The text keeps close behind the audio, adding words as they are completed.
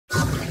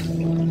Hey,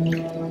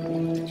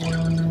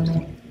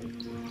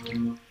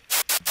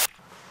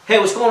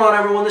 what's going on,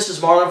 everyone? This is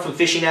Marlon from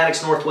Fishing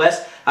Addicts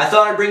Northwest. I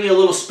thought I'd bring you a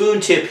little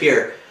spoon tip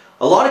here.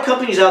 A lot of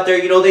companies out there,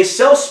 they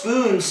sell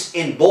spoons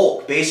in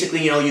bulk.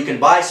 Basically, you can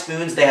buy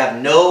spoons. They have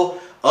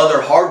no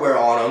other hardware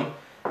on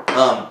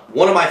them.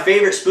 One of my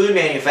favorite spoon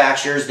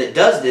manufacturers that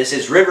does this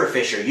is River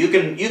Fisher. You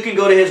can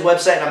go to his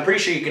website, and I'm pretty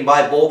sure you can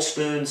buy bulk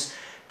spoons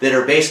that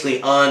are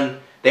basically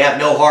they have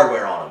no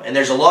hardware on them. And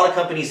there's a lot of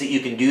companies that you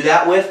can do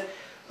that with.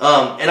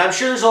 And I'm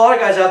sure there's a lot of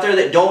guys out there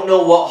that don't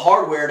know what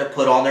hardware to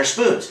put on their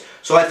spoons.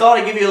 So I thought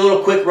I'd give you a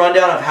little quick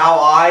rundown of how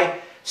I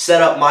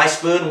set up my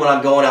spoon when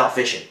I'm going out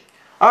fishing.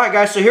 Alright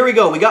guys, so here we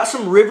go. We got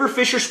some River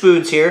Fisher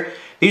spoons here.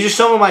 These are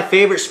some of my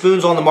favorite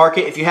spoons on the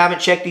market. If you haven't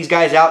checked these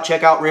guys out,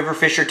 check out River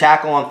Fisher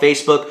Tackle on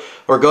Facebook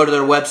or go to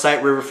their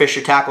website,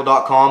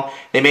 riverfishertackle.com.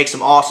 They make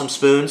some awesome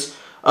spoons.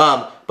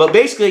 But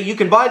basically, you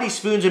can buy these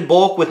spoons in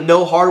bulk with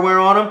no hardware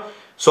on them.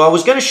 So I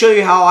was going to show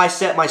you how I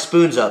set my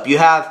spoons up. You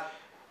have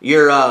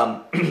your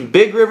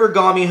Big River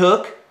Gummy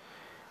hook.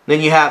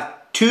 Then you have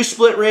 2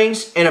 split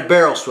rings and a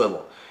barrel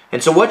swivel.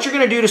 And so what you're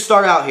going to do to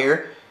start out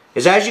here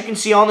is, as you can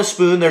see on the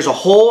spoon, there's a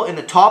hole in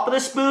the top of the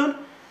spoon,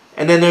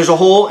 and then there's a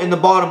hole in the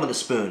bottom of the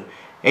spoon.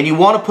 And you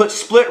want to put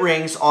split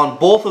rings on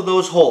both of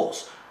those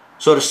holes.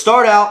 So to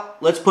start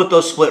out, let's put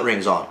those split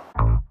rings on.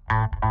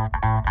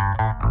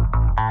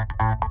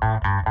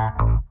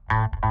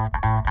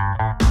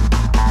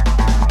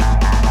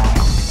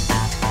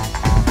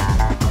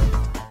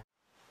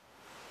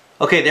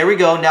 Okay, there we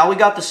go. Now we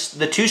got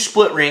the 2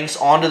 split rings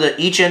onto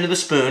each end of the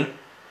spoon.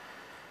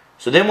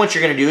 So then what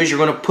you're going to do is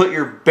you're going to put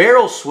your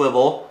barrel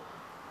swivel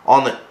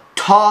on the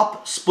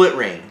top split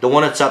ring, the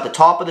one that's at the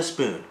top of the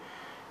spoon.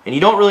 And you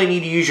don't really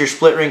need to use your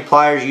split ring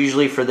pliers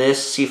usually for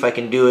this. See if I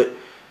can do it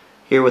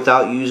here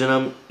without using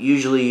them.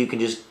 Usually you can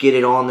just get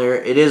it on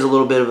there. It is a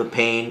little bit of a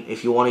pain.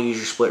 If you want to use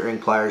your split ring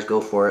pliers, go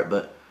for it.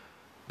 But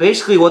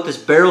basically what this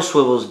barrel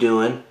swivel is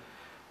doing,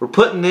 we're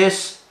putting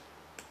this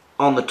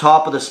on the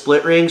top of the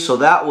split ring, so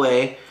that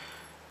way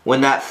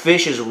when that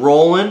fish is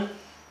rolling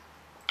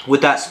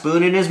with that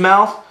spoon in his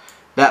mouth,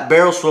 that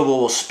barrel swivel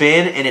will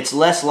spin, and it's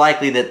less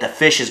likely that the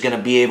fish is going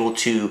to be able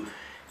to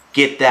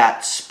get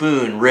that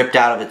spoon ripped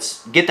out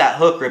of get that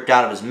hook ripped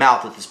out of his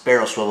mouth with this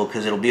barrel swivel,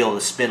 because it'll be able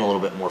to spin a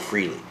little bit more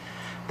freely.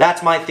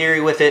 That's my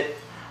theory with it.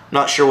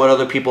 Not sure what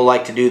other people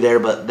like to do there,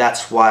 but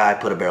that's why I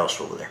put a barrel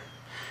swivel there.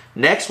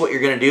 Next, what you're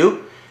going to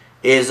do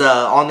is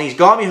on these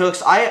Gami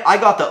hooks, I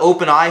got the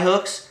open eye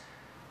hooks.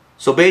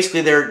 So basically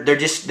they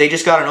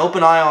just got an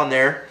open eye on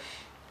there,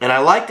 and I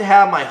like to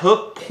have my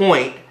hook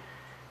point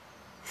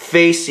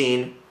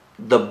facing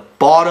the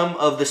bottom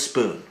of the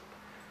spoon.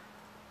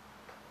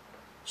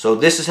 So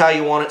this is how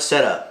you want it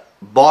set up.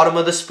 Bottom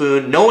of the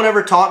spoon. No one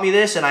ever taught me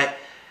this, and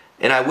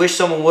I wish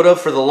someone would have.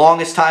 For the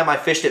longest time I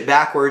fished it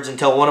backwards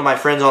until one of my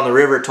friends on the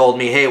river told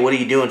me, hey, what are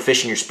you doing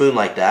fishing your spoon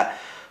like that?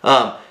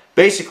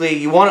 Basically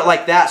you want it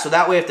like that, so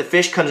that way if the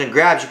fish comes and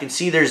grabs, you can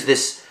see there's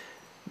this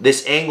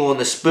angle in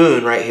the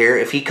spoon right here.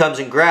 If he comes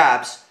and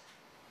grabs,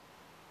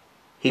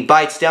 he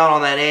bites down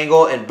on that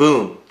angle, and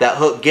boom, that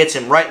hook gets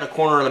him right in the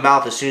corner of the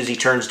mouth as soon as he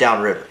turns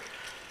downriver.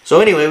 So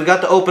anyway, we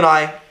got the open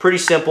eye. Pretty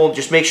simple.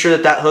 Just make sure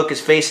that that hook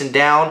is facing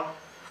down,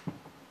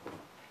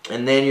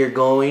 and then you're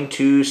going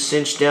to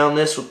cinch down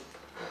this with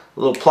a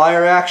little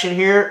plier action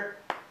here.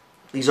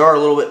 These are a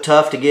little bit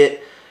tough to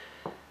get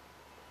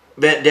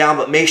bent down,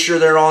 but make sure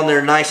they're on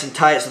there nice and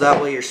tight, so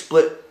that way your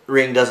split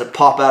ring doesn't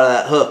pop out of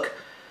that hook.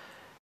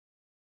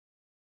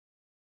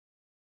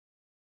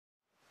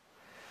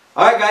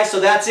 Alright guys, so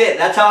that's it.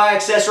 That's how I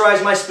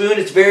accessorize my spoon.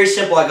 It's very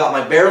simple. I got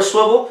my barrel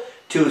swivel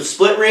to a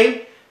split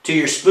ring, to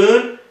your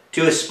spoon,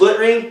 to a split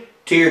ring,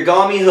 to your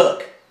Gami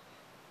hook.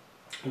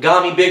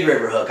 Gami Big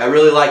River hook. I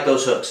really like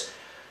those hooks.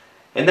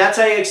 And that's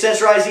how you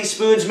accessorize these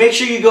spoons. Make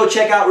sure you go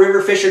check out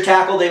River Fisher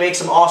Tackle. They make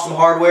some awesome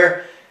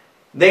hardware.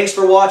 Thanks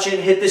for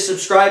watching. Hit the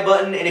subscribe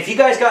button. And if you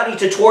guys got any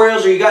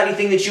tutorials or you got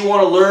anything that you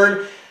want to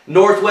learn,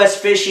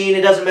 Northwest fishing,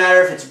 it doesn't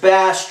matter if it's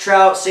bass,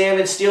 trout,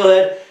 salmon,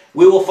 steelhead,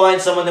 we will find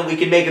someone that we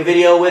can make a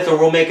video with, or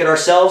we'll make it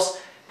ourselves.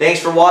 Thanks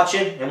for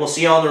watching, and we'll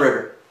see you on the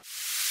river.